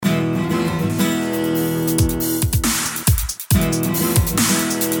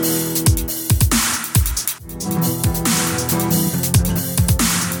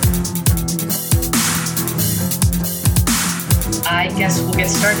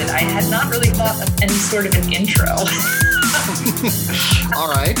started. I had not really thought of any sort of an intro. All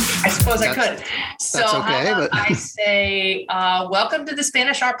right. I suppose I could. So that's okay, how about but I say, welcome to the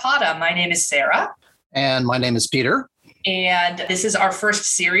Spanish Arpada. My name is Sarah. And my name is Peter. And this is our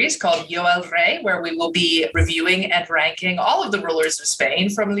first series called Yo el Rey, where we will be reviewing and ranking all of the rulers of Spain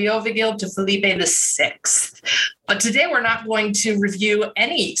from Leovigild to Felipe VI. But today we're not going to review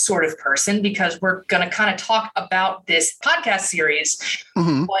any sort of person because we're going to kind of talk about this podcast series,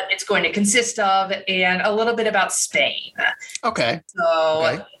 what it's going to consist of, and a little bit about Spain. Okay.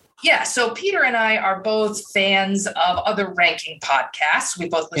 Yeah, so Peter and I are both fans of other ranking podcasts. We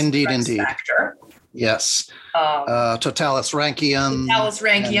both listen to Rex Factor. Yes. Totalis Rankium. Totalis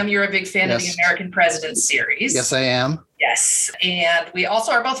Rankium. You're a big fan of the American President series. Yes, I am. Yes. And we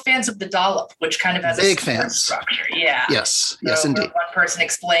also are both fans of the Dollop, which kind of has big a fans structure. Yeah. Yes. So yes, indeed. One person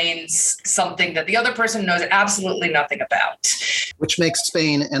explains something that the other person knows absolutely nothing about. Which makes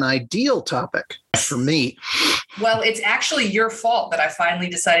Spain an ideal topic for me. Well, it's actually your fault that I finally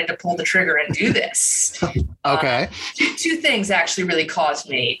decided to pull the trigger and do this. Okay. Two things actually really caused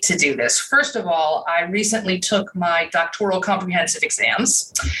me to do this. First of all, I recently took my doctoral comprehensive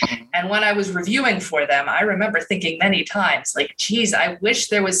exams. And when I was reviewing for them, I remember thinking many times, like, geez, I wish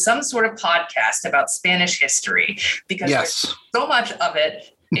there was some sort of podcast about Spanish history because there's so much of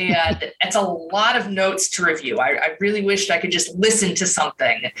it. And it's a lot of notes to review. I really wished I could just listen to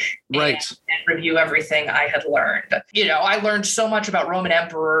something and review everything I had learned. You know, I learned so much about Roman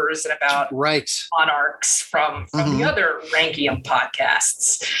emperors and about monarchs from the other Rankium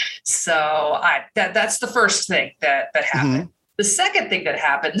podcasts. So that's the first thing that happened. The second thing that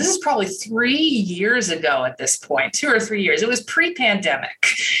happened, this is probably 3 years ago at this point, 2 or 3 years. It was pre-pandemic.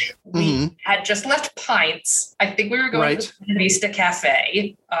 We had just left Pints. I think we were going to the Vista Cafe,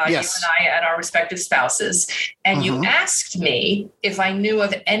 you and I and our respective spouses. And you asked me if I knew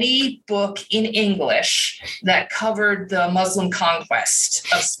of any book in English that covered the Muslim conquest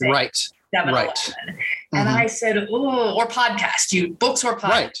of Spain. Right. And I said, or podcast, books or podcast.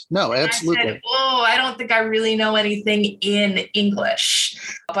 Right. No, absolutely. I said, I don't think I really know anything in English,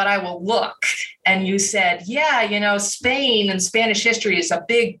 but I will look. And you said, Spain and Spanish history is a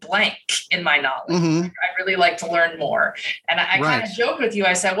big blank in my knowledge. I really like to learn more. And I kind of joked with you.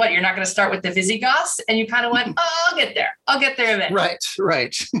 I said, what, you're not going to start with the Visigoths? And you kind of went, I'll get there. I'll get there eventually.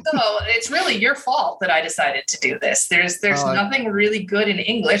 Right. So it's really your fault that I decided to do this. There's nothing really good in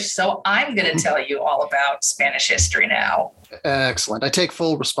English. So I'm going to tell you all about Spanish history now. Excellent. I take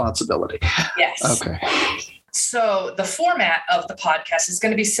full responsibility. Yes. Okay. So the format of the podcast is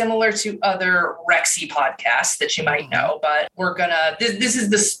going to be similar to other Rexy podcasts that you might know, but we're going to, this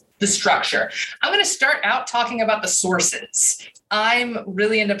is the structure. I'm going to start out talking about the sources. I'm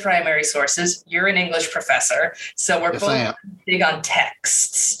really into primary sources. You're an English professor, so we're both big on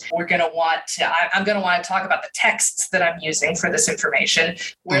texts. I'm going to want to talk about the texts that I'm using for this information,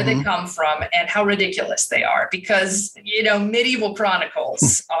 where they come from, and how ridiculous they are, because, medieval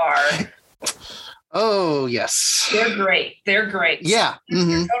chronicles are... Oh, yes. They're great. Yeah.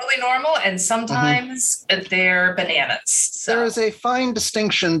 They're totally normal, and sometimes they're bananas. So. There is a fine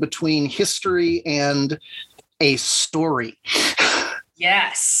distinction between history and a story.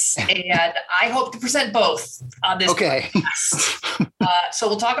 Yes. And I hope to present both on this podcast. So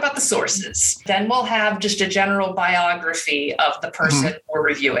we'll talk about the sources. Then we'll have just a general biography of the person we're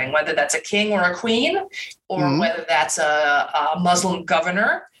reviewing, whether that's a king or a queen, or whether that's a Muslim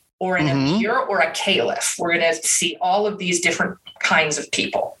governor, or an emir, or a caliph. We're going to see all of these different kinds of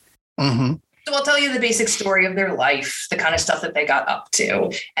people. So I'll tell you the basic story of their life, the kind of stuff that they got up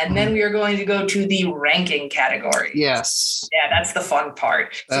to. And then we are going to go to the ranking category. Yes. Yeah, that's the fun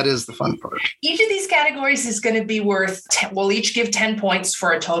part. That is the fun part. Each of these categories is going to be worth, we'll each give 10 points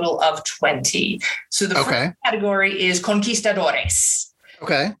for a total of 20. So the first category is conquistadores.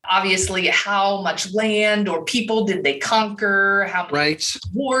 Okay. Obviously, how much land or people did they conquer? How many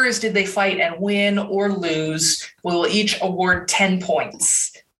wars did they fight and win or lose? We will each award 10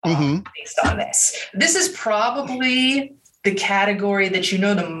 points based on this. This is probably the category that you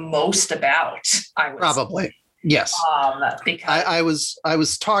know the most about, I would say. Yes. Because I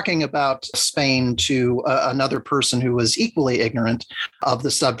was talking about Spain to another person who was equally ignorant of the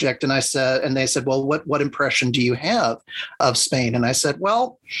subject. And they said, well, what impression do you have of Spain? And I said,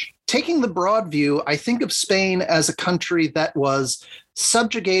 well, taking the broad view, I think of Spain as a country that was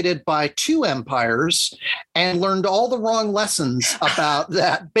subjugated by two empires and learned all the wrong lessons about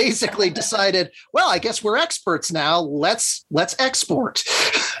that. Basically decided, well, I guess we're experts now. Let's export.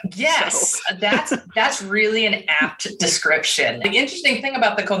 Yes, that's really an apt description. The interesting thing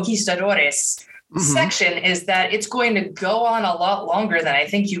about the conquistadores section is that it's going to go on a lot longer than I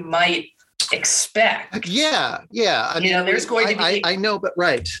think you might expect. Yeah. I mean, there's going to be. I know, but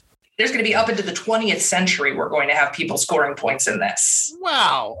right. There's going to be up into the 20th century. We're going to have people scoring points in this.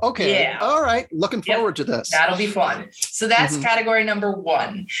 Wow. Okay. Yeah. All right. Looking forward to this. That'll be fun. So that's category number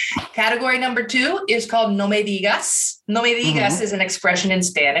 1. Category number 2 is called no me digas. No me digas is an expression in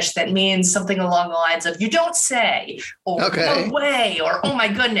Spanish that means something along the lines of you don't say, or no way, or oh my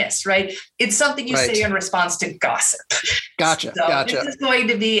goodness, right? It's something you say in response to gossip. Gotcha. This is going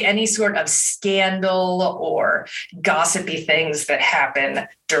to be any sort of scandal or gossipy things that happen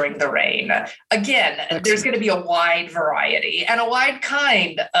during the reign. Again, there's going to be a wide variety and a wide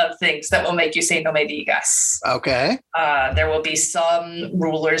kind of things that will make you say no me digas. Okay. There will be some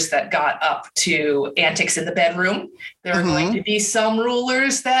rulers that got up to antics in the bedroom. There are going to be some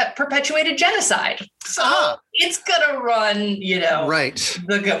rulers that perpetuated genocide. So it's going to run,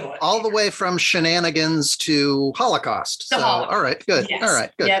 the gamut. All the way from shenanigans to Holocaust. Holocaust. All right, good. Yes. All right,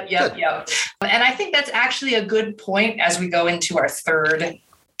 good. Yep. And I think that's actually a good point as we go into our third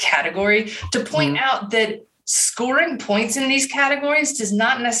category to point out that scoring points in these categories does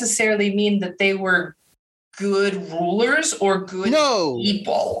not necessarily mean that they were good rulers or good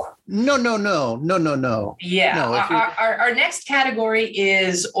people. No. Yeah. No, our next category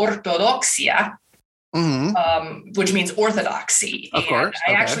is ortodoxia, which means orthodoxy. Of course.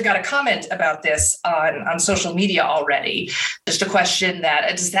 I actually got a comment about this on social media already. Just a question that,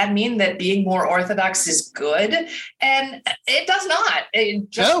 does that mean that being more orthodox is good? And it does not.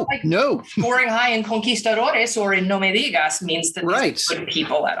 No. Scoring high in conquistadores or in no me digas means that these are good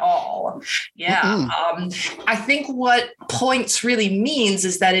people at all. Yeah. I think what points really means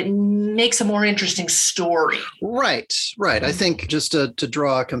is that it makes a more interesting story. Right. I think just to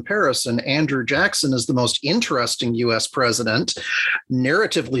draw a comparison, Andrew Jackson is the most interesting U.S. president,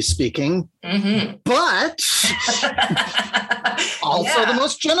 narratively speaking, but also the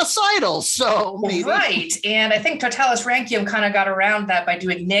most genocidal. So maybe. Right. And I think Totalis Rankium kind of got around that by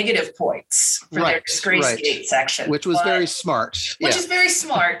doing negative points for their disgrace gate section. Which was very smart. Which is very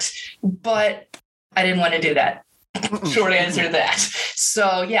smart, but I didn't want to do that. Short answer to that.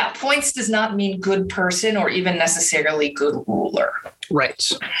 So points does not mean good person or even necessarily good ruler. Right.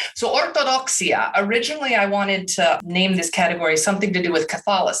 So orthodoxia, originally I wanted to name this category something to do with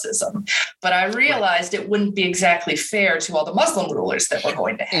Catholicism, but I realized it wouldn't be exactly fair to all the Muslim rulers that we're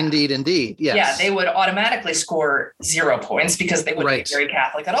going to have. Indeed. Yes. Yeah, they would automatically score 0 points because they wouldn't be very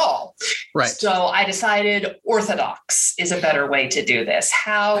Catholic at all. Right. So I decided orthodox is a better way to do this.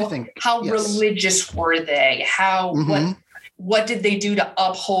 How religious were they? What did they do to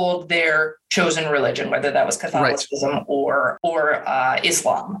uphold their chosen religion, whether that was Catholicism or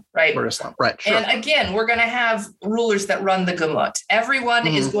Islam, right? Or Islam, right. Sure. And again, we're going to have rulers that run the gamut. Everyone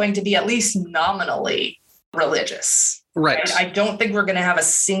is going to be at least nominally religious. Right. I don't think we're going to have a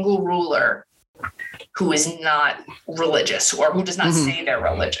single ruler who is not religious or who does not say they're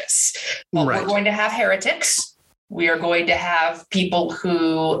religious. But we're going to have heretics. We are going to have people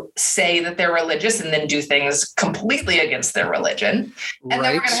who say that they're religious and then do things completely against their religion. And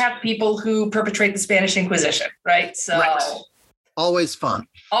then we're going to have people who perpetrate the Spanish Inquisition, right? So always fun.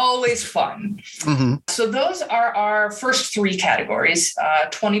 So those are our first 3 categories,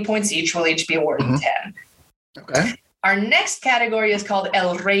 20 points each. We'll each be awarded 10. Okay. Our next category is called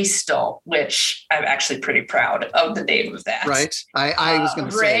El Resto, which I'm actually pretty proud of the name of that. Right. I was going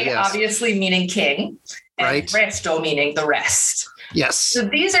to say, yes. Obviously meaning king, and resto meaning the rest. Yes. So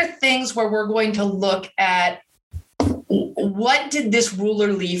these are things where we're going to look at what did this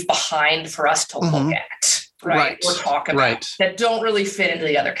ruler leave behind for us to look at, right? Or talk about that don't really fit into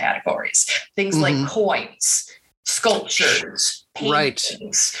the other categories. Things like coins, sculptures,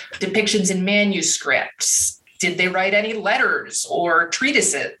 paintings, depictions in manuscripts. Did they write any letters or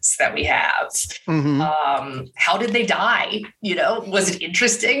treatises that we have? How did they die? Was it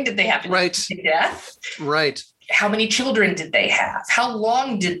interesting? Did they have to death? Right. How many children did they have? How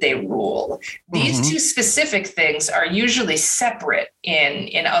long did they rule? These 2 specific things are usually separate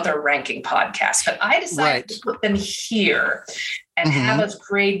in other ranking podcasts, but I decided to put them here and have us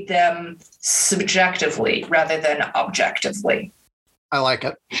grade them subjectively rather than objectively. I like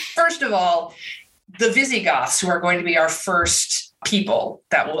it. First of all, the Visigoths, who are going to be our first people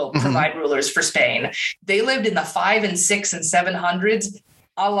that will provide rulers for Spain, they lived in the 500s and 600s and 700s.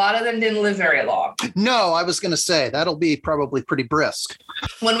 A lot of them didn't live very long. No, I was going to say that'll be probably pretty brisk.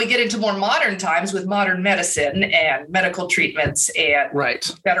 When we get into more modern times with modern medicine and medical treatments and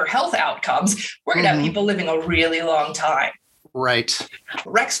better health outcomes, we're going to have people living a really long time. Right.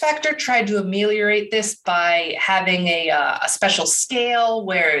 Rex Factor tried to ameliorate this by having a special scale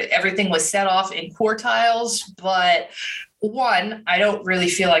where everything was set off in quartiles. But one, I don't really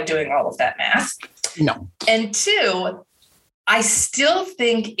feel like doing all of that math. No. And two, I still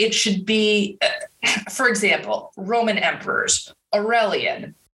think it should be, for example, Roman emperors,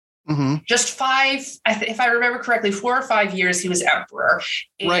 Aurelian. Mm-hmm. Just if I remember correctly, 4 or 5 years he was emperor.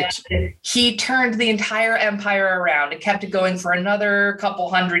 And right. He turned the entire empire around and kept it going for another couple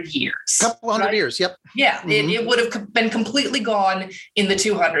hundred years. Couple hundred years, yep. Yeah, mm-hmm. it would have been completely gone in the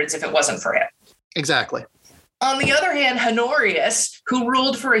 200s if it wasn't for him. Exactly. On the other hand, Honorius, who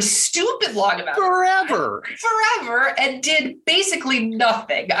ruled for a stupid long amount forever, and did basically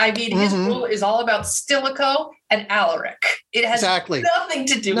nothing. I mean, his rule is all about Stilicho and Alaric. It has nothing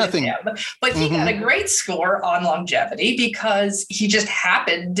to do with him. But he got a great score on longevity because he just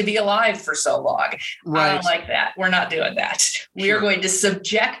happened to be alive for so long. Right. I don't like that. We're not doing that. We are going to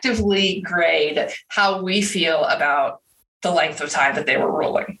subjectively grade how we feel about the length of time that they were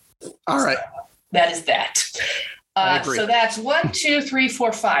ruling. All right. That is that. So that's 1, 2, 3,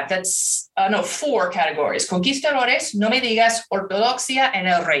 4, 5. That's 4 categories. Conquistadores, No Me Digas, Ortodoxia, and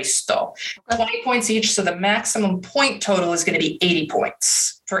El Resto. 20 points each. So the maximum point total is going to be 80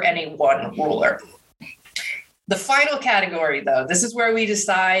 points for any one ruler. The final category, though, this is where we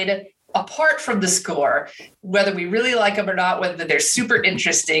decide, apart from the score, whether we really like them or not, whether they're super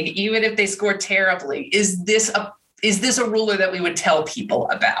interesting, even if they score terribly. Is this a ruler that we would tell people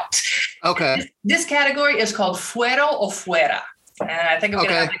about? Okay. This category is called fuero o fuera. And I think I'm going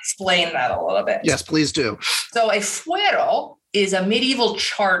to have to explain that a little bit. Yes, please do. So a fuero is a medieval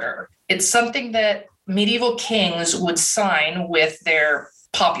charter. It's something that medieval kings would sign with their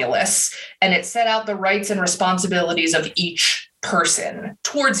populace, and it set out the rights and responsibilities of each person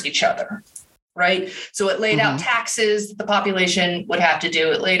towards each other. Right. So it laid out taxes that the population would have to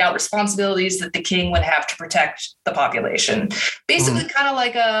do. It laid out responsibilities that the king would have to protect the population. Basically, kind of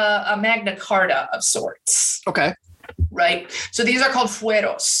like a Magna Carta of sorts. Okay. Right. So these are called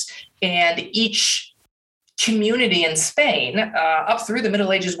fueros. And each community in Spain up through the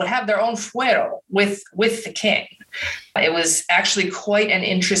Middle Ages would have their own fuero with the king. It was actually quite an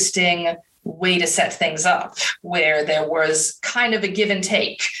interesting way to set things up, where there was kind of a give and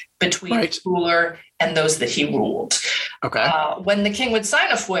take between the ruler and those that he ruled. Okay. When the king would sign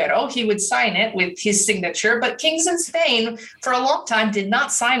a fuero, he would sign it with his signature, but kings in Spain for a long time did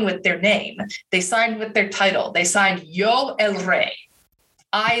not sign with their name. They signed with their title. They signed Yo el Rey,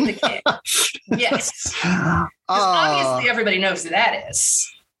 I the king. Yes. Obviously everybody knows who that is.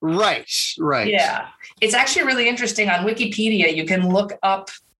 Right. Yeah. It's actually really interesting. On Wikipedia, you can look up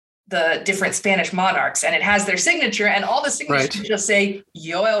the different Spanish monarchs, and it has their signature, and all the signatures just say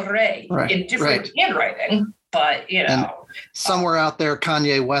Yo el Rey in different handwriting. But, and somewhere out there,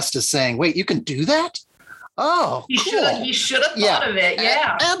 Kanye West is saying, wait, you can do that? Oh, he should have thought of it.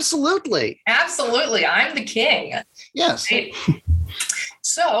 Yeah, absolutely. I'm the king. Yes. Right?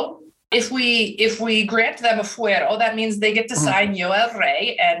 So if we grant them a fuero, that means they get to sign Yo el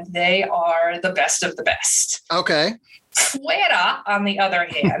Rey, and they are the best of the best. Okay. Fuera, on the other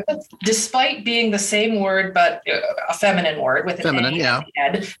hand, despite being the same word but a feminine word with an A at the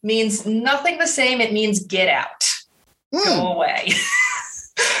end, means nothing the same. It means get out, go away.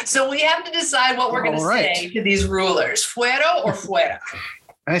 So we have to decide what we're going to say to these rulers: fuero or fuera.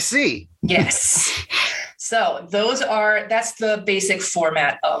 I see. Yes. So that's the basic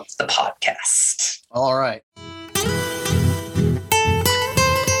format of the podcast. All right.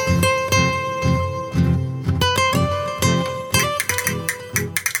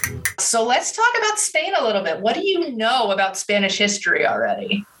 So let's talk about Spain a little bit. What do you know about Spanish history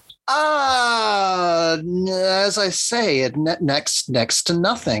already? As I say, next to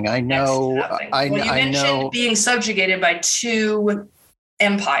nothing. I know. You mentioned being subjugated by 2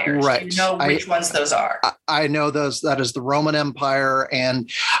 empires. Right. You know which ones those are. I know those. That is the Roman Empire,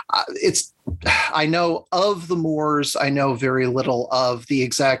 and I know of the Moors. I know very little of the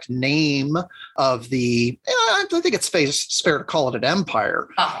exact name of the. I think it's fair to call it an empire.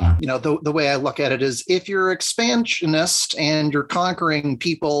 You know, the way I look at it is, if you're expansionist and you're conquering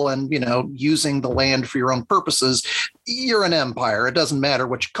people and using the land for your own purposes, you're an empire. It doesn't matter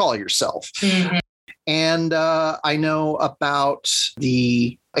what you call yourself. Mm-hmm. And I know about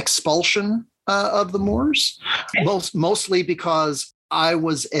the expulsion of the Moors, mostly because I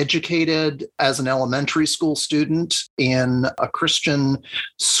was educated as an elementary school student in a Christian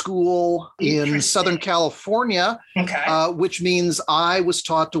school in Southern California, which means I was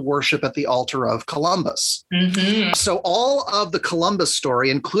taught to worship at the altar of Columbus. Mm-hmm. So all of the Columbus story,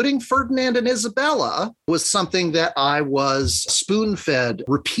 including Ferdinand and Isabella, was something that I was spoon-fed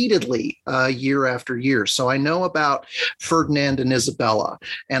repeatedly year after year. So I know about Ferdinand and Isabella,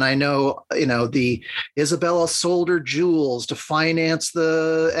 and I know, the Isabella sold her jewels to finance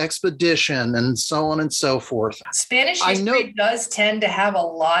the expedition and so on and so forth. Spanish history does tend to have a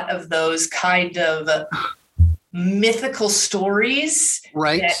lot of those kind of mythical stories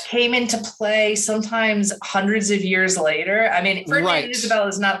that came into play sometimes hundreds of years later. I mean, Ferdinand and Isabella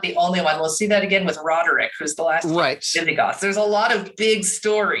is not the only one. We'll see that again with Roderick, who's the last Visigoths. There's a lot of big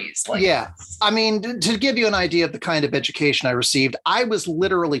stories. I mean, to give you an idea of the kind of education I received, I was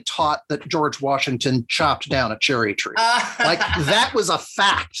literally taught that George Washington chopped down a cherry tree. That was a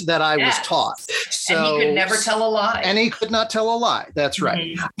fact that I was taught. So, and he could never tell a lie. And he could not tell a lie. That's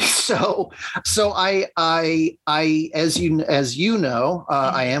right. Mm-hmm. So I, as you know,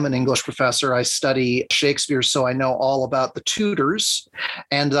 I am an English professor. I study Shakespeare, so I know all about the Tudors,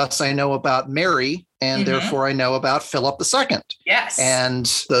 and thus I know about Mary, and therefore I know about Philip II. Yes, and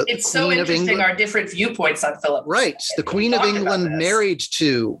it's so interesting our different viewpoints on Philip. Right, the Queen of England married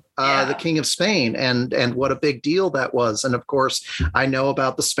to the King of Spain, and what a big deal that was. And of course, I know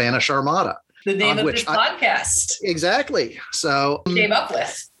about the Spanish Armada. The name of this podcast. Exactly. So came up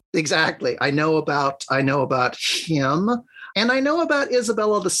with. Exactly. I know about him, and I know about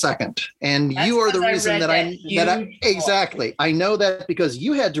Isabella II. And you are the reason that I exactly. I know that because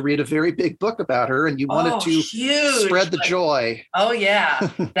you had to read a very big book about her, and you wanted to spread the joy. Oh yeah,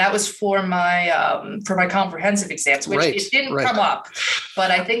 that was for my comprehensive exams, which it didn't come up.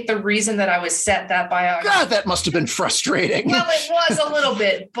 But I think the reason that I was set that biography. God, that must have been frustrating. Well, it was a little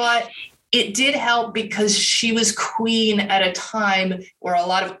bit, but it did help because she was queen at a time where a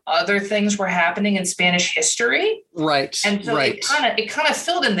lot of other things were happening in Spanish history. Right. And so it kind of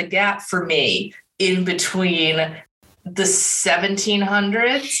filled in the gap for me in between the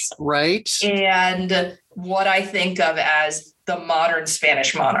 1700s. Right. And what I think of as the modern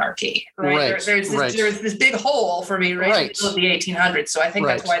Spanish monarchy. Right. There's this big hole for me right until the 1800s. So I think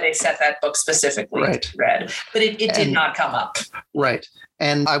that's why they set that book specifically to read. But it did not come up. Right.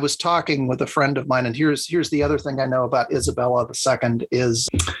 And I was talking with a friend of mine, and here's the other thing I know about Isabella II is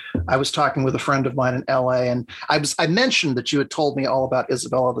I was talking with a friend of mine in LA, and I mentioned that you had told me all about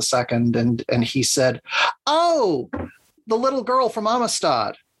Isabella II, and he said, "Oh, the little girl from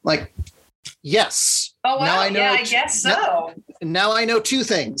Amistad." Like, yes. Oh, wow. I guess so. Now I know two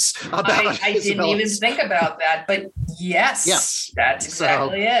things about I didn't even think about that, but yes, that's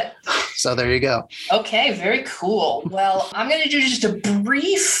exactly it. So there you go. Okay, very cool. Well, I'm going to do just a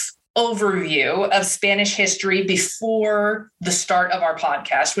brief overview of Spanish history before the start of our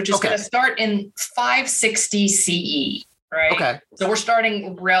podcast, which is going to start in 560 CE. Right. Okay. So we're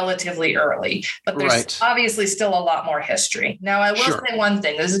starting relatively early, but there's obviously still a lot more history. Now, I will say one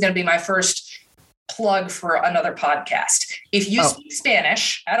thing. This is going to be my first plug for another podcast. If you speak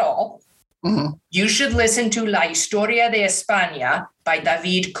Spanish at all, you should listen to La Historia de España by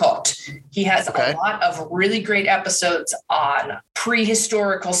David Cot. He has a lot of really great episodes on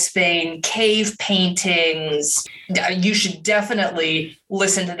prehistorical Spain, cave paintings. You should definitely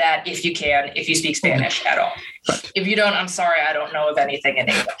listen to that if you can, if you speak Spanish at all. Right. If you don't, I'm sorry, I don't know of anything in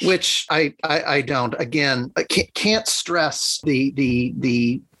English. Which I don't. Again, I can't stress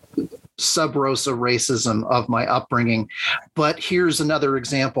the sub rosa racism of my upbringing. But here's another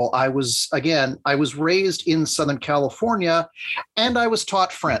example. I was raised in Southern California, and I was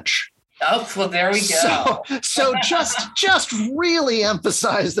taught French. Oh, well, there we go. So just really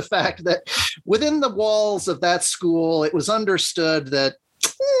emphasize the fact that within the walls of that school, it was understood that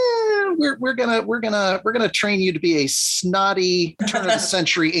we're gonna train you to be a snotty turn of the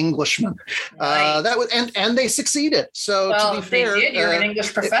century Englishman. That was and they succeeded. So to be fair, they did. You're an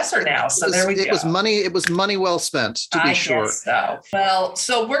English professor now. So there we go. It was money well spent, to be sure. Guess so. Well,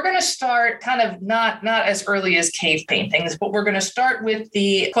 so we're going to start kind of not as early as cave paintings, but we're going to start with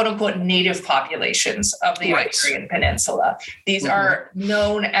the quote unquote native populations of the Iberian Peninsula. These are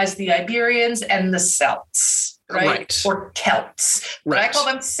known as the Iberians and the Celts. Right? Or Celts. But I call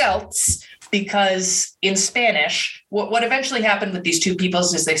them Celts because in Spanish, what eventually happened with these two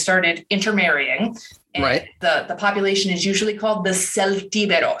peoples is they started intermarrying. And the population is usually called the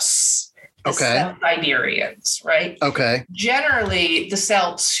Celtiberos. The Celt-Iberians, right? Okay. Generally, the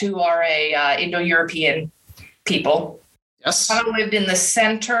Celts, who are a Indo-European people, Yes. Kind of lived in the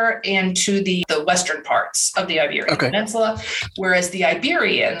center and to the western parts of the Iberian Peninsula, whereas the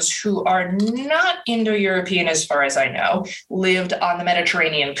Iberians, who are not Indo-European as far as I know, lived on the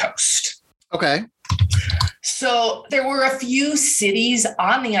Mediterranean coast. Okay. So there were a few cities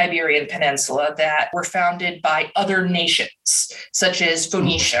on the Iberian Peninsula that were founded by other nations, such as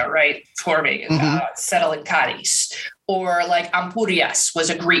Phoenicia, right, forming, settling Cadiz, or like Ampurias was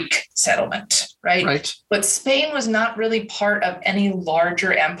a Greek settlement, right? Right. But Spain was not really part of any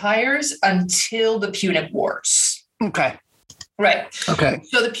larger empires until the Punic Wars. Okay. Right. Okay.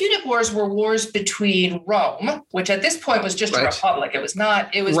 So the Punic Wars were wars between Rome, which at this point was just a republic. It was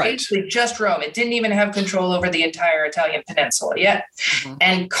not, it was basically just Rome. It didn't even have control over the entire Italian peninsula yet.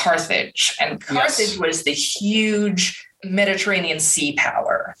 And Carthage. And Carthage was the huge Mediterranean sea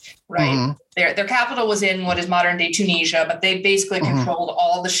power, right? Their capital was in what is modern day Tunisia, but they basically controlled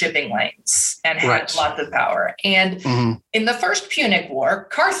all the shipping lanes and had lots of power. And in the First Punic War,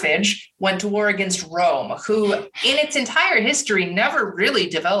 Carthage went to war against Rome, who in its entire history never really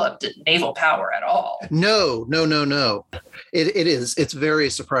developed naval power at all. No. It's very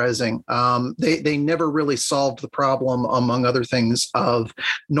surprising. They never really solved the problem, among other things, of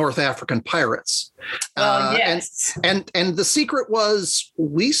North African pirates. Yes. And the secret was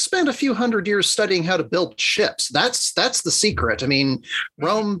we spent a few hundred years studying how to build ships. That's the secret. I mean,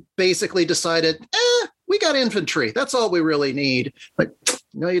 Rome basically decided, we got infantry. That's all we really need. Like,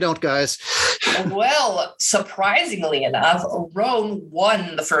 no, you don't, guys. Well, surprisingly enough, Rome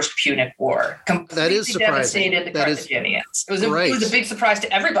won the First Punic War. Completely devastated the Carthaginians. It was a big surprise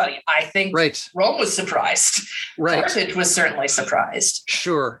to everybody. I think Rome was surprised. Carthage was certainly surprised.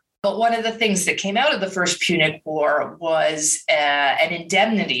 Sure. But one of the things that came out of the First Punic War was an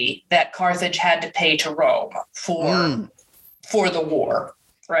indemnity that Carthage had to pay to Rome for the war.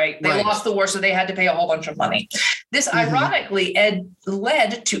 Right. They lost the war, so they had to pay a whole bunch of money. This ironically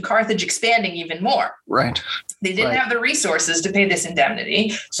led to Carthage expanding even more. Right. They didn't have the resources to pay this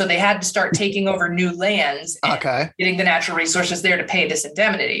indemnity, so they had to start taking over new lands and getting the natural resources there to pay this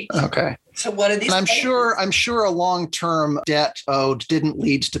indemnity. Okay. So one of these, I'm sure a long-term debt owed didn't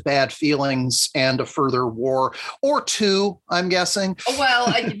lead to bad feelings and a further war or two, I'm guessing.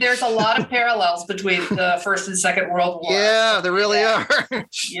 Well, there's a lot of parallels between the First and Second World War. Yeah, there really are.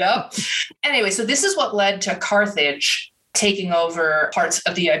 Yep. Anyway, so this is what led to Carthage taking over parts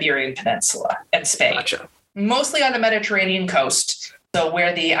of the Iberian Peninsula and Spain. Gotcha. Mostly on the Mediterranean coast, so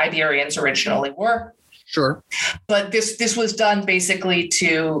where the Iberians originally were. Sure. But this was done basically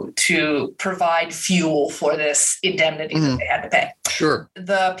to provide fuel for this indemnity that they had to pay. Sure.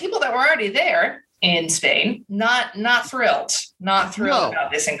 The people that were already there in Spain, not thrilled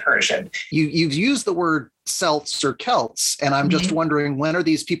about this incursion. You've used the word Celts or Celts, and I'm just wondering, when are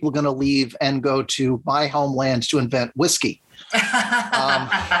these people going to leave and go to my homeland to invent whiskey?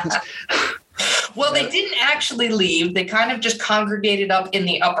 Well, they didn't actually leave. They kind of just congregated up in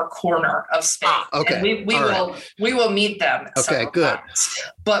the upper corner of Spain. Okay. And we will meet them. Okay, good. Times.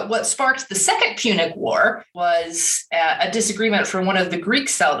 But what sparked the Second Punic War was a disagreement from one of the Greek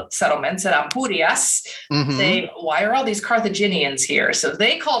settlements at Ampurias, saying, why are all these Carthaginians here? So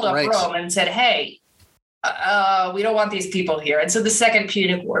they called up Rome and said, hey, we don't want these people here. And so the Second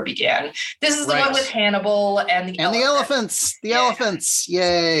Punic War began. This is the one with Hannibal and the elephants. The elephants.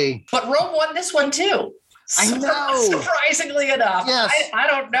 Yay. But Rome won this one too. I know. Surprisingly enough. Yes. I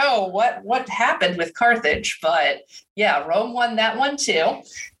don't know what happened with Carthage, but yeah, Rome won that one too.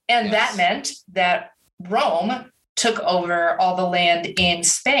 And that meant that Rome took over all the land in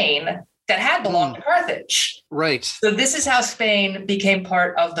Spain that had belonged to Carthage. Right. So this is how Spain became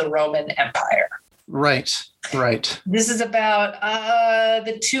part of the Roman Empire. Right. This is about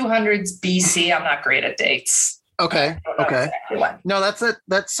the 200s BC. I'm not great at dates. Okay. Exactly. No, that's it.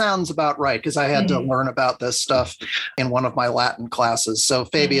 That sounds about right, because I had to learn about this stuff in one of my Latin classes. So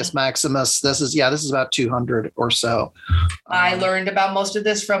Fabius Maximus, this is about 200 or so. I learned about most of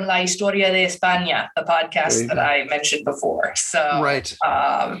this from La Historia de España, the podcast that I mentioned before. So right.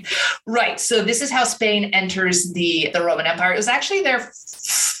 So this is how Spain enters the Roman Empire. It was actually their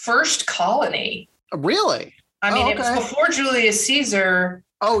first colony. Really? I mean, it was before Julius Caesar.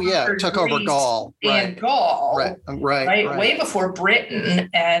 Oh, yeah. Took over Gaul. And Gaul. Right. Way before Britain.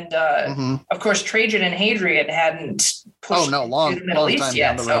 And of course, Trajan and Hadrian hadn't pushed to the Middle East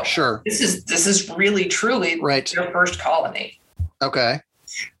yet. Down the road. Sure. This is really, truly their first colony. Okay.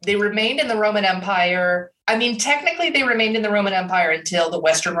 They remained in the Roman Empire. I mean, technically, they remained in the Roman Empire until the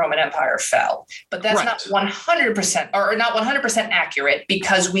Western Roman Empire fell. But that's not 100% or not 100% accurate,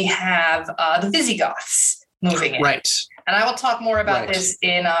 because we have the Visigoths moving in. Right. And I will talk more about this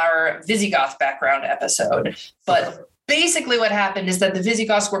in our Visigoth background episode. But Basically, what happened is that the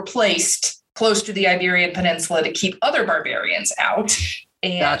Visigoths were placed close to the Iberian Peninsula to keep other barbarians out.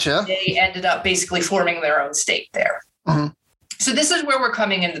 And they ended up basically forming their own state there. Mm-hmm. So this is where we're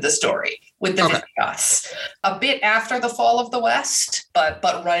coming into the story with the Visigoths. A bit after the fall of the West, but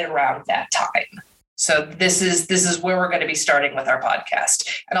right around that time. So this is where we're going to be starting with our podcast.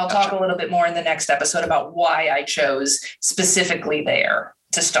 And I'll talk a little bit more in the next episode about why I chose specifically there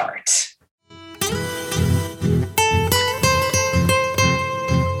to start.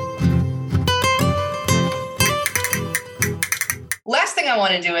 Last thing I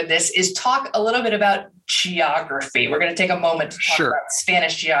want to do with this is talk a little bit about geography. We're going to take a moment to talk about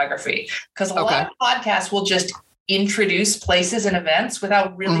Spanish geography, because a lot of podcasts will just introduce places and events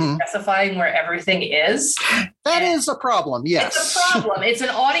without really specifying where everything is. That is a problem. Yes. It's a problem. It's an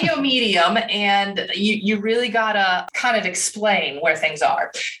audio medium, and you really got to kind of explain where things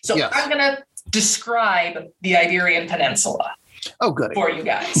are. So I'm going to describe the Iberian Peninsula. Oh, good. For you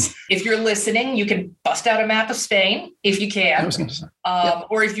guys. If you're listening, you can bust out a map of Spain if you can.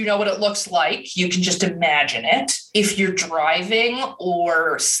 Or if you know what it looks like, you can just imagine it. If you're driving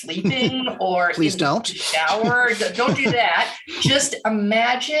or sleeping or please don't shower, don't do that. Just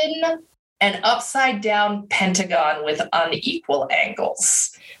imagine an upside down pentagon with unequal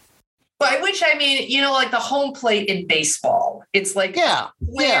angles. By which I mean, like the home plate in baseball. It's like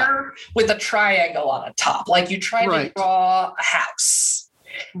square with a triangle on the top. Like you try to draw a house.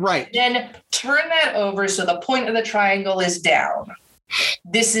 Right. Then turn that over so the point of the triangle is down.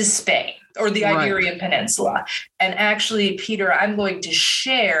 This is Spain, or the Iberian Peninsula. And actually, Peter, I'm going to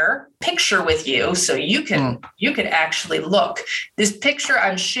share a picture with you so you can actually look. This picture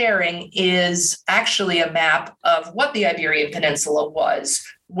I'm sharing is actually a map of what the Iberian Peninsula was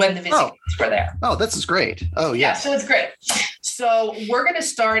when the Visigoths were there. Oh, this is great. Oh, yeah. So it's great. So we're going to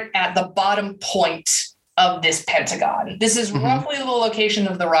start at the bottom point of this pentagon. This is roughly the location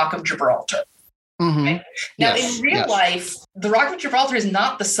of the Rock of Gibraltar. Mm-hmm. Right? Now, in real life, the Rock of Gibraltar is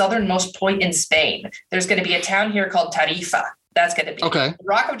not the southernmost point in Spain. There's going to be a town here called Tarifa. That's going to be the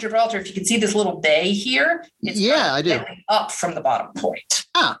Rock of Gibraltar. If you can see this little bay here, it's I do. Up from the bottom point.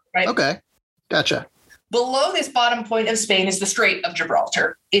 Right? Okay. Gotcha. Below this bottom point of Spain is the Strait of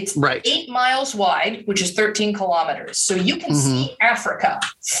Gibraltar. It's 8 miles wide, which is 13 kilometers. So you can see Africa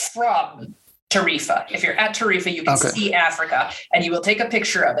from Tarifa. If you're at Tarifa, you can see Africa, and you will take a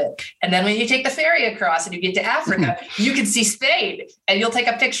picture of it. And then when you take the ferry across and you get to Africa, you can see Spain, and you'll take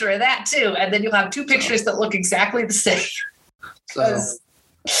a picture of that too. And then you'll have two pictures that look exactly the same.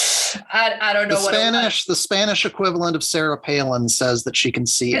 I don't know the Spanish equivalent of Sarah Palin says that she can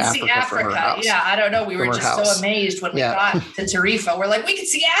see Africa from her house. Yeah, I don't know. We were just so amazed when we got to Tarifa. We're like, we can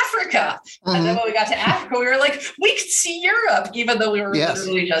see Africa. And then when we got to Africa, we were like, we can see Europe, even though we were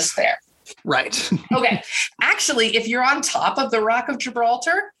literally just there. Right. Okay. Actually, if you're on top of the Rock of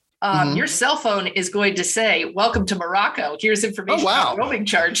Gibraltar, your cell phone is going to say, welcome to Morocco. Here's information on roaming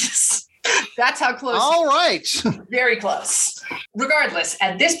charges. That's how close. All right. Very close. Regardless,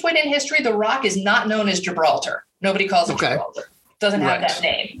 at this point in history, the rock is not known as Gibraltar. Nobody calls it Gibraltar. Doesn't have that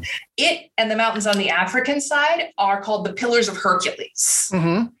name. It and the mountains on the African side are called the Pillars of Hercules.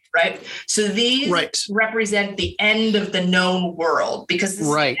 Right? So these represent the end of the known world, because this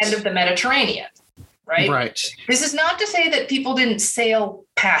is the end of the Mediterranean. Right? This is not to say that people didn't sail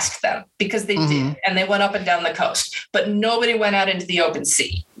past them, because they did, and they went up and down the coast, but nobody went out into the open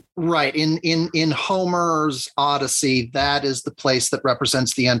sea. Right. In Homer's Odyssey, that is the place that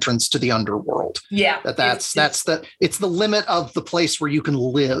represents the entrance to the underworld. Yeah. It's the limit of the place where you can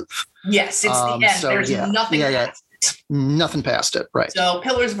live. Yes, it's the end. So, there's nothing past it. Nothing past it. Right. So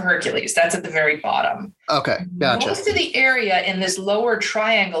Pillars of Hercules, that's at the very bottom. Okay. Gotcha. Most of the area in this lower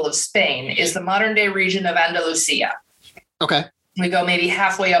triangle of Spain is the modern day region of Andalusia. Okay. We go maybe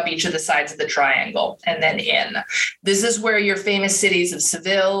halfway up each of the sides of the triangle and then in. This is where your famous cities of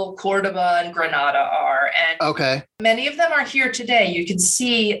Seville, Cordoba, and Granada are. And many of them are here today. You can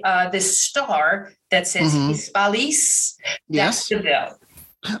see this star that says Hispalis. That's Seville.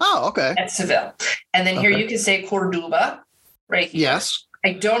 Oh, okay. At Seville. And then here you can say Cordoba, right here. Yes.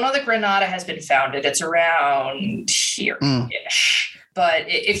 I don't know that Granada has been founded. It's around here-ish. But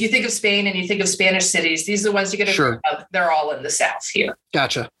if you think of Spain and you think of Spanish cities, these are the ones you get to think of. They're all in the south here.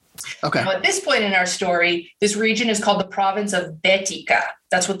 Gotcha. Okay. Now, at this point in our story, this region is called the province of Betica.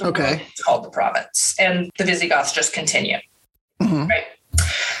 That's what the Romans called the province. And the Visigoths just continue. Right?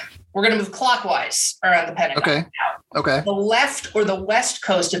 We're going to move clockwise around the pentagon now. Okay. The left or the west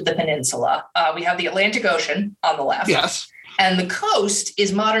coast of the peninsula, we have the Atlantic Ocean on the left. Yes. And the coast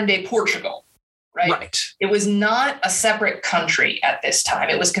is modern-day Portugal. right? It was not a separate country at this time.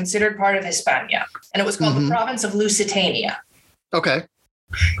 It was considered part of Hispania, and it was called the province of Lusitania. Okay.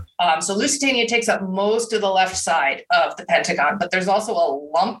 So Lusitania takes up most of the left side of the Pentagon, but there's also a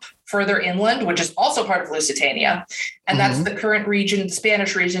lump further inland, which is also part of Lusitania. And that's the current region, the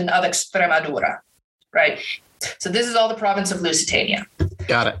Spanish region of Extremadura, right? So this is all the province of Lusitania.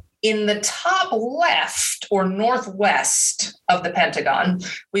 Got it. In the top left or northwest of the Pentagon,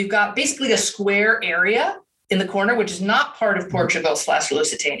 we've got basically a square area in the corner, which is not part of Portugal /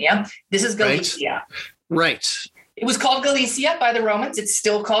 Lusitania. This is Galicia. Right. It was called Galicia by the Romans. It's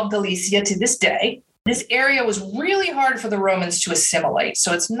still called Galicia to this day. This area was really hard for the Romans to assimilate,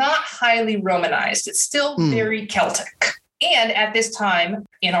 so it's not highly Romanized. It's still very Celtic. And at this time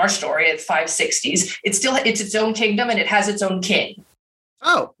in our story, at 560s, it's its own kingdom and it has its own king.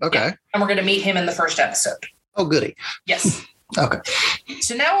 Oh, okay. Yeah. And we're going to meet him in the first episode. Oh, goody. Yes. Okay.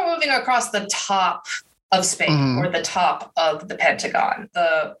 So now we're moving across the top of Spain or the top of the Pentagon.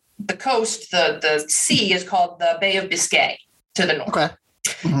 The coast, the sea is called the Bay of Biscay to the north. Okay.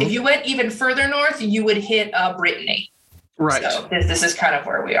 If you went even further north, you would hit Brittany. Right. So this is kind of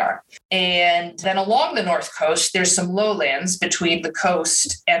where we are. And then along the north coast, there's some lowlands between the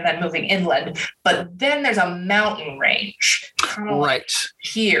coast and then moving inland. But then there's a mountain range. Right.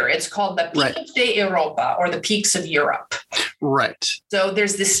 Here, it's called the Picos de Europa, or the Peaks of Europe. Right. So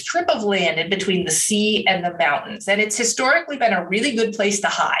there's this strip of land in between the sea and the mountains, and it's historically been a really good place to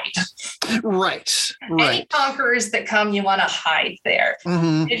hide. Right. Any conquerors that come, you want to hide there.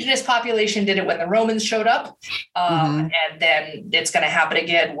 Indigenous population did it when the Romans showed up, and then it's going to happen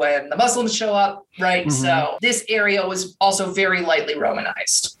again when the Muslims show up, right? So this area was also very lightly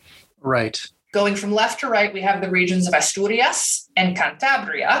Romanized. Right. Going from left to right, we have the regions of Asturias and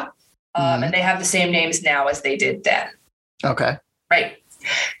Cantabria, and they have the same names now as they did then. Okay. Right.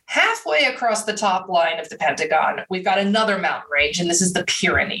 Halfway across the top line of the Pentagon, we've got another mountain range, and this is the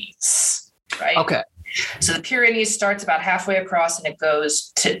Pyrenees, right? Okay. So the Pyrenees starts about halfway across, and it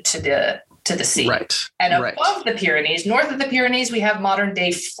goes to the sea. Right. And above the Pyrenees, north of the Pyrenees, we have modern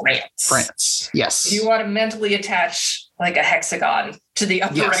day France. France. Yes. If you want to mentally attach like a hexagon to the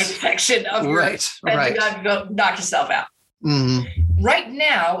upper right section of your Pentagon, go knock yourself out. Right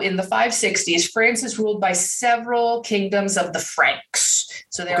now, in the 560s, France is ruled by several kingdoms of the Franks.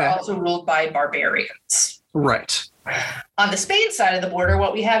 So they're also ruled by barbarians. Right. On the Spain side of the border,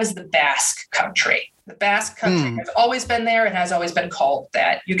 what we have is the Basque country. The Basque country has always been there and has always been called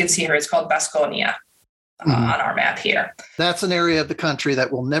that. You can see here, it's called Baskonia on our map here. That's an area of the country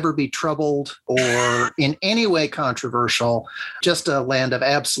that will never be troubled or in any way controversial, just a land of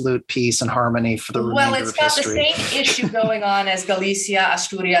absolute peace and harmony for the remainder of history. Well, it's got the same issue going on as Galicia,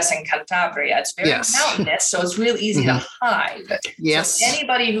 Asturias, and Cantabria. It's very mountainous, so it's real easy to hide. Yes. So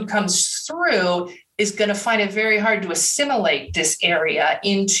anybody who comes through is going to find it very hard to assimilate this area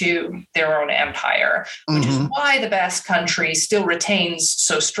into their own empire, which is why the Basque country still retains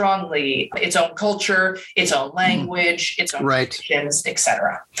so strongly its own culture, its own language, its own traditions,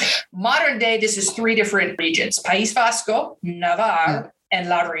 etc. Modern day, this is three different regions: País Vasco, Navarre, and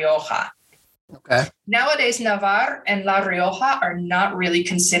La Rioja. Okay. Nowadays, Navarre and La Rioja are not really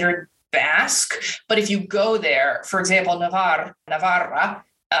considered Basque, but if you go there, for example, Navarra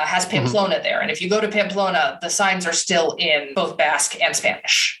has Pamplona there. And if you go to Pamplona, the signs are still in both Basque and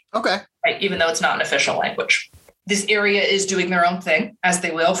Spanish. Okay. Right, even though it's not an official language. This area is doing their own thing, as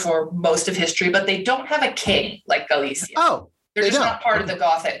they will for most of history, but they don't have a king like Galicia. Oh, they're just not part of the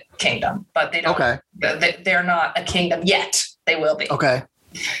Gothic kingdom, but they don't. Okay. They're not a kingdom yet. They will be. Okay.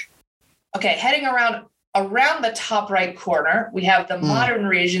 Okay, heading around the top right corner, we have the modern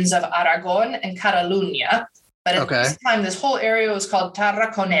regions of Aragon and Catalunya. But at this time, this whole area was called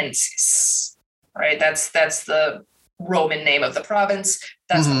Tarraconensis, right? That's the Roman name of the province.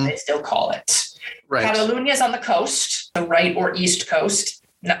 That's what they still call it. Right. Catalunya is on the coast, the right or east coast,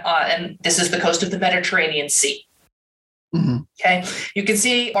 and this is the coast of the Mediterranean Sea. Okay, you can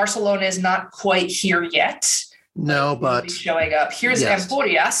see Barcelona is not quite here yet. No, but showing up. Here's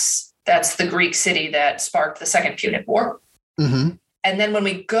Emporias. That's the Greek city that sparked the Second Punic War. And then when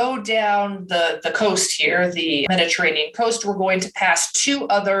we go down the coast here, the Mediterranean coast, we're going to pass two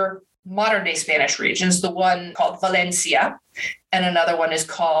other modern day Spanish regions, the one called Valencia and another one is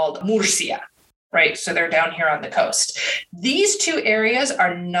called Murcia, right? So they're down here on the coast. These two areas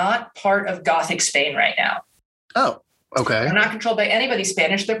are not part of Gothic Spain right now. Oh, okay. They're not controlled by anybody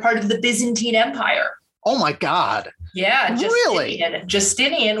Spanish. They're part of the Byzantine Empire. Oh my God. Yeah, Really?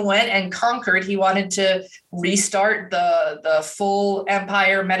 Justinian went and conquered. He wanted to restart the full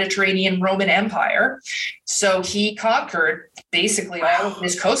empire, Mediterranean Roman Empire. So he conquered basically all of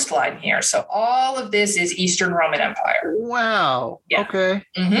this coastline here. So all of this is Eastern Roman Empire. Wow. Yeah. Okay.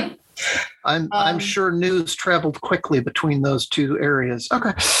 Mm-hmm. I'm sure news traveled quickly between those two areas.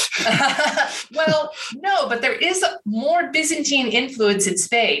 Okay. Well, no, but there is more Byzantine influence in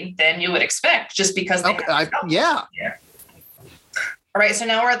Spain than you would expect, just because they yeah. All right, so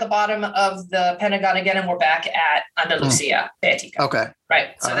now we're at the bottom of the Pentagon again, and we're back at Andalusia, Bética. Okay.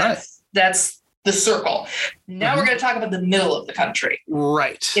 Right. So that's the circle. Now we're going to talk about the middle of the country.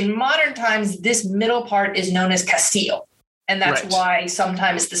 Right. In modern times, this middle part is known as Castile. And that's why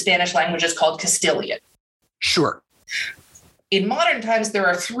sometimes the Spanish language is called Castilian. Sure. In modern times, there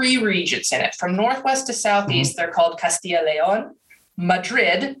are 3 regions in it. From northwest to southeast, they're called Castilla-León,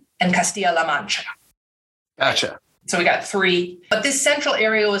 Madrid, and Castilla-La Mancha. Gotcha. So we got 3. But this central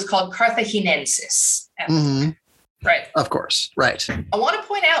area was called Carthaginensis. Right. Of course. Right. I want to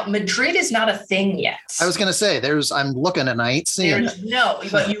point out Madrid is not a thing yet. I was going to say, I'm looking and I ain't seeing it. No,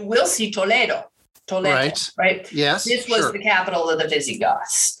 but you will see Toledo. Right? Yes. This was the capital of the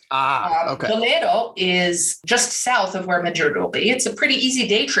Visigoths. Okay. Toledo is just south of where Madrid will be. It's a pretty easy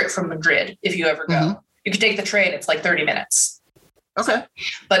day trip from Madrid if you ever go. You can take the train. It's like 30 minutes. Okay.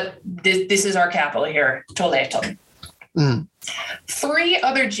 But this is our capital here, Toledo. 3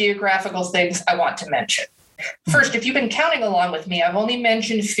 other geographical things I want to mention. First, if you've been counting along with me, I've only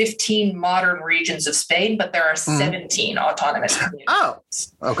mentioned 15 modern regions of Spain, but there are 17 autonomous communities. Oh,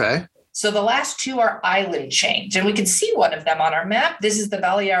 okay. So the last 2 are island chains, and we can see one of them on our map. This is the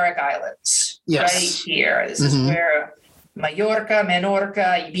Balearic Islands, right here. This is where Mallorca,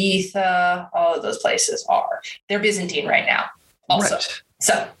 Menorca, Ibiza, all of those places are. They're Byzantine right now also. Right.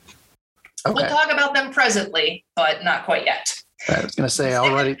 So we'll talk about them presently, but not quite yet. I was going to say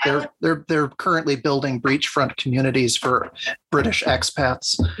already they're currently building beachfront communities for British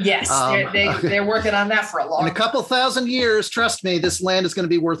expats. Yes, they're working on that for a long time. In a couple thousand years, trust me, this land is going to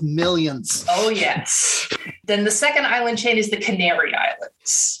be worth millions. Oh, yes. Then the second island chain is the Canary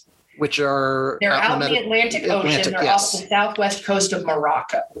Islands. Which are... They're out in the Atlantic Ocean. They're off the southwest coast of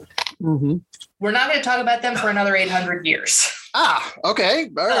Morocco. We're not going to talk about them for another 800 years.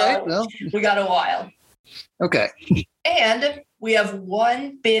 Okay. All right. Well, we got a while. Okay. And we have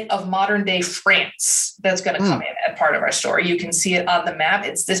one bit of modern day France that's going to come in as part of our story. You can see it on the map.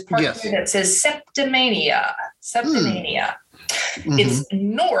 It's this part here that says Septimania. It's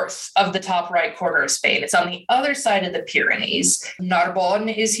north of the top right corner of Spain. It's on the other side of the Pyrenees. Narbonne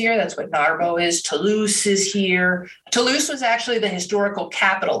is here. That's what Narbo is. Toulouse is here. Toulouse was actually the historical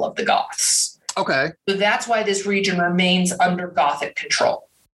capital of the Goths. Okay. So that's why this region remains under Gothic control.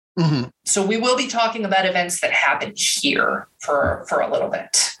 So we will be talking about events that happened here for a little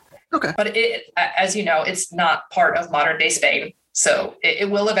bit. Okay. But it, as you know, it's not part of modern day Spain. So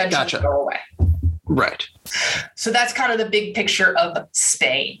it will eventually go away. Right. So that's kind of the big picture of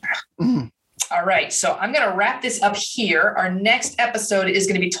Spain. All right. So I'm going to wrap this up here. Our next episode is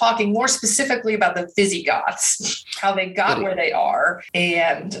going to be talking more specifically about the Visigoths, how they got where they are,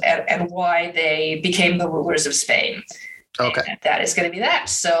 and why they became the rulers of Spain. Okay. And that is going to be that.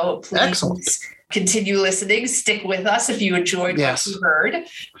 So please continue listening. Stick with us if you enjoyed what you heard.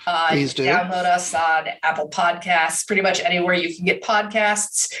 Please do. Download us on Apple Podcasts, pretty much anywhere you can get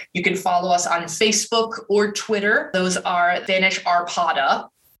podcasts. You can follow us on Facebook or Twitter. Those are Spanish Arpada.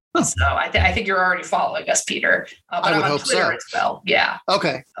 So I think you're already following us, Peter. But I would I'm on hope Twitter as well. Yeah.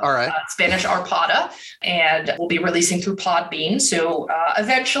 Okay. All right. Spanish Arpada. And we'll be releasing through Podbean. So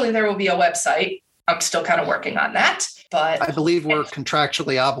eventually there will be a website. I'm still kind of working on that. But I believe we're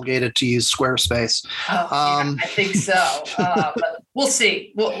contractually obligated to use Squarespace. I think so. But we'll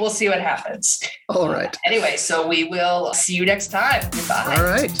see. We'll see what happens. All right. Anyway, so we will see you next time. Goodbye. All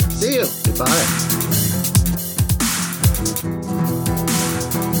right. See you. Goodbye.